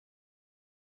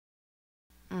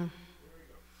Time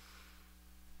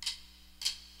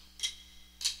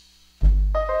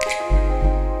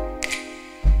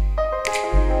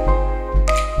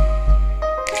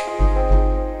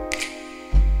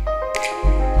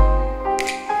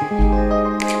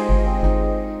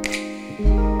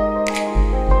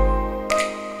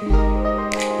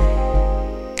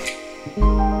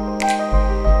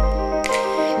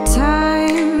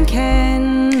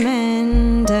can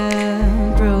mend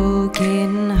a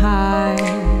broken heart,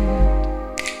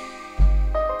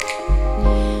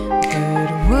 but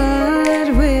what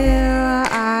will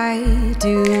I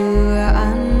do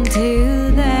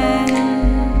until then?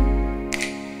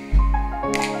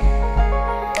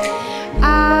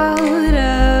 Out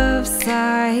of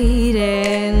sight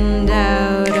and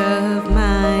out of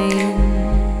mind.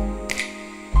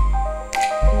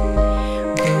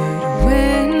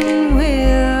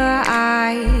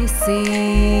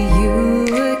 See you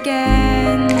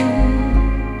again.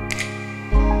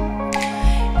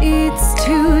 It's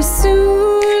too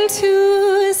soon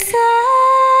to say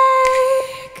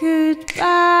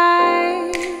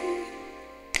goodbye.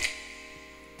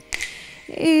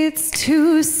 It's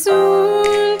too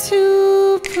soon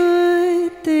to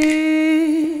put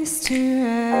this to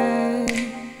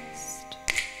rest.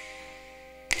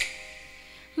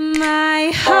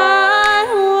 My heart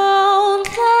won't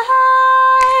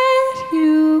let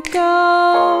you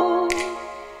go.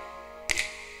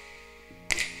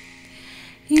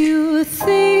 You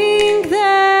think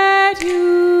that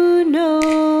you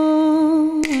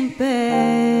know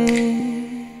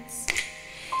best,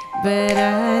 but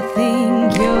I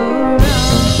think you're wrong.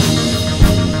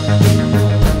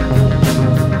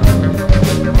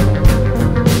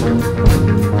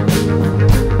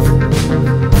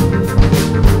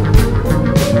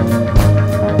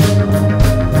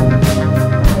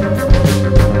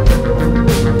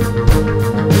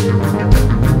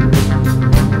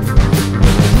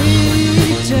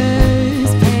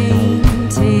 Pictures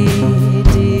painted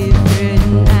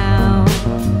different now,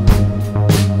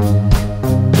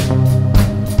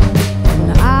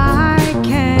 and I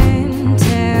can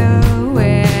tell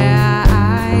where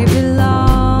I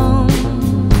belong.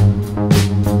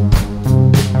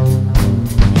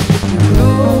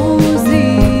 Rosy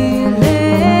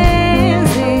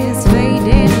lens is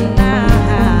fading now.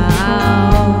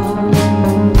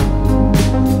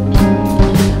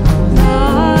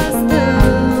 Lost the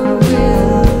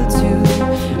will to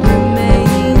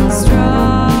remain strong.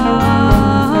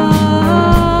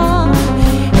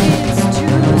 It's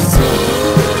too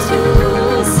soon to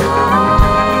say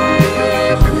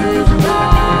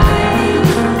goodbye.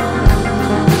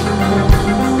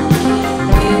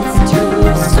 It's too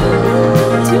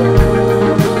soon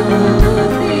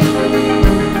to put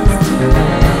this to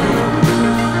rest.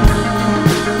 My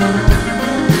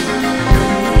heart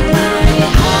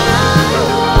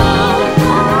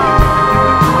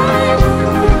won't let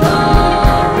you go.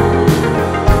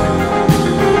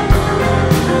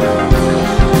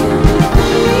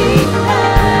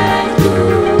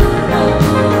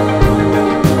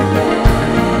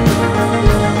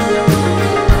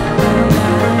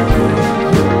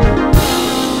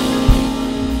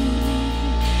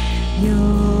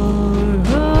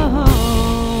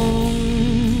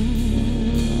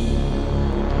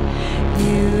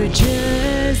 You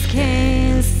just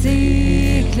can't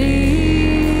see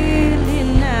clearly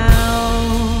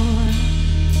now.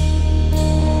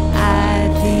 I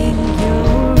think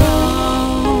you're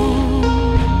wrong.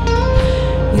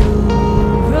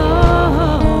 You're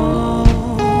wrong.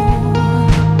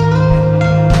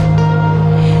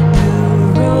 The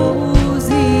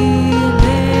rosy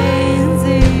lens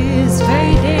is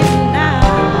fading now.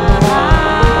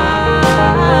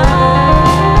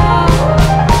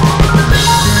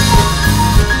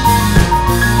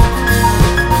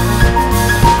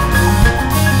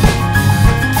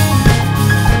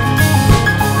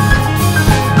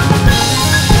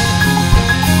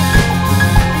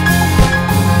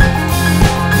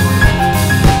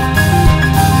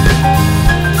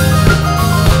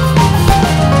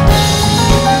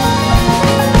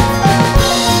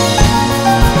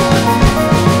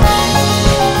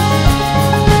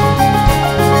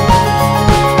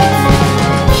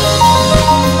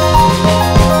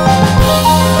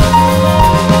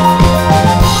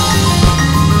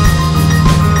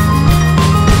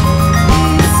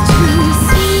 It's too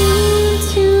soon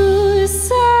to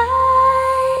say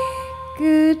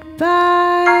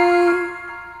goodbye.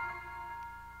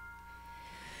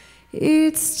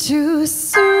 It's too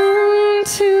soon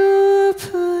to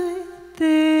put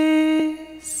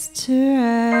this to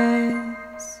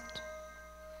rest.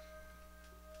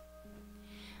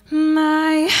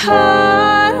 My heart